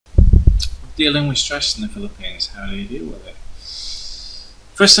dealing with stress in the Philippines. How do you deal with it?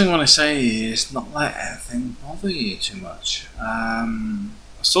 First thing I want to say is not let anything bother you too much. I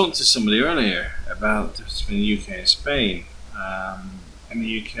was talking to somebody earlier about the difference between the UK and Spain. In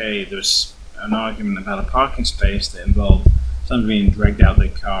the UK, there's an argument about a parking space that involved somebody being dragged out of their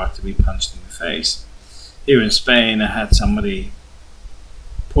car to be punched in the face. Here in Spain, I had somebody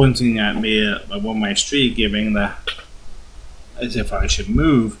pointing at me at a one-way street, giving the as if I should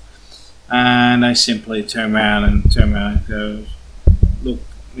move, and I simply turn around and go, look,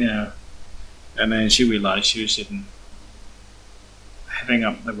 you know, and then she realised she was heading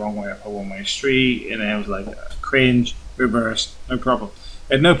up the wrong way up a one-way street, and I was like, cringe, reverse, no problem.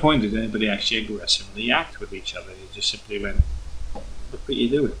 At no point did anybody actually aggressively act with each other. They just simply went, look what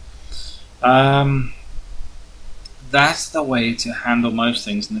you're doing. That's the way to handle most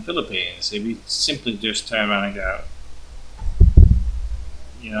things in the Philippines. If you simply just turn around and go,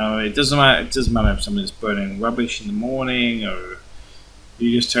 you know, it doesn't matter. It doesn't matter if someone's burning rubbish in the morning, or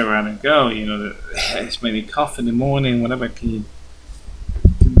you just turn around and go. You know, it's maybe cough in the morning, whatever. Can you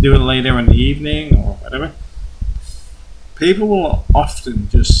do it later in the evening or whatever? People will often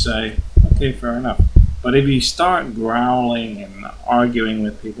just say, "Okay, fair enough." But if you start growling and arguing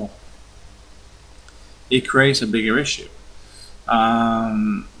with people, it creates a bigger issue.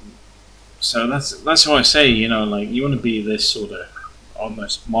 So that's why I say, you know, like, you want to be this sort of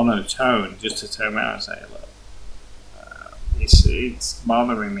almost monotone, just to turn around and say, look, it's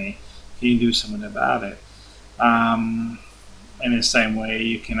bothering me. Can you do something about it? In the same way,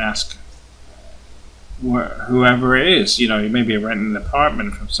 you can ask whoever it is. You know, you may be renting an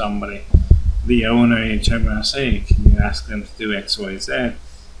apartment from somebody. The owner, you turn around and say, can you ask them to do X, Y, Z?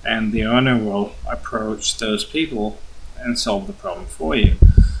 And the owner will approach those people and solve the problem for you.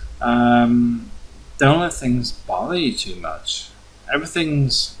 Don't let things bother you too much.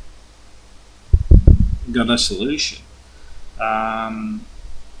 Everything's got a solution. I've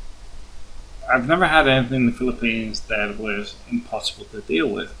never had anything in the Philippines that was impossible to deal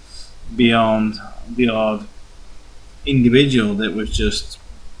with, beyond the odd individual that was just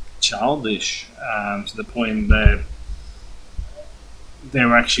childish, to the point that they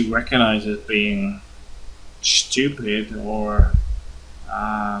were actually recognized as being stupid or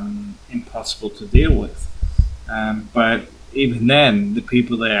impossible to deal with. But even then, the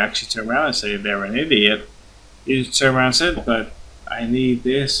people that actually turn around and say they're an idiot, you turn around and say, but I need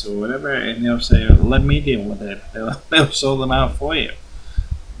this or whatever, and they'll say, let me deal with it. They'll sort them out for you.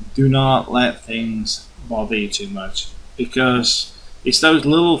 Do not let things bother you too much, because it's those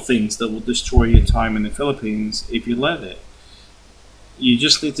little things that will destroy your time in the Philippines if you let it. You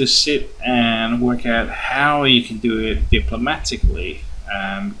just need to sit and work out how you can do it diplomatically,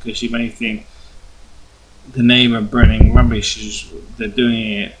 because you may think the neighbor burning rubbish is they're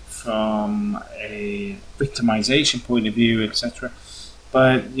doing it from a victimization point of view, etc.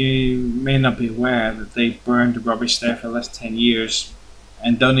 But you may not be aware that they burned the rubbish there for the last 10 years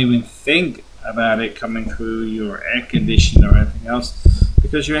and don't even think about it coming through your air conditioner or anything else,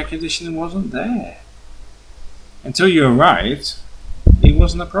 because your air conditioning wasn't there. Until you arrived, it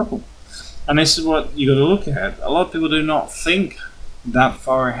wasn't a problem. And this is what you got to look at. A lot of people do not think that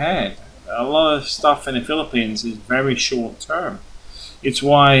far ahead. A lot of stuff in the Philippines is very short term. It's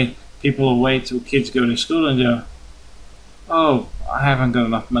why people will wait till kids go to school and go, oh, I haven't got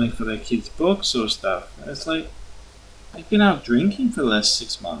enough money for their kids' books or stuff. And it's like, you've been out drinking for the last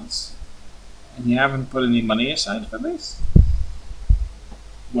 6 months and you haven't put any money aside for this?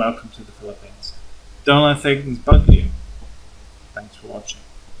 Welcome to the Philippines. Don't let things bug you. Thanks for watching.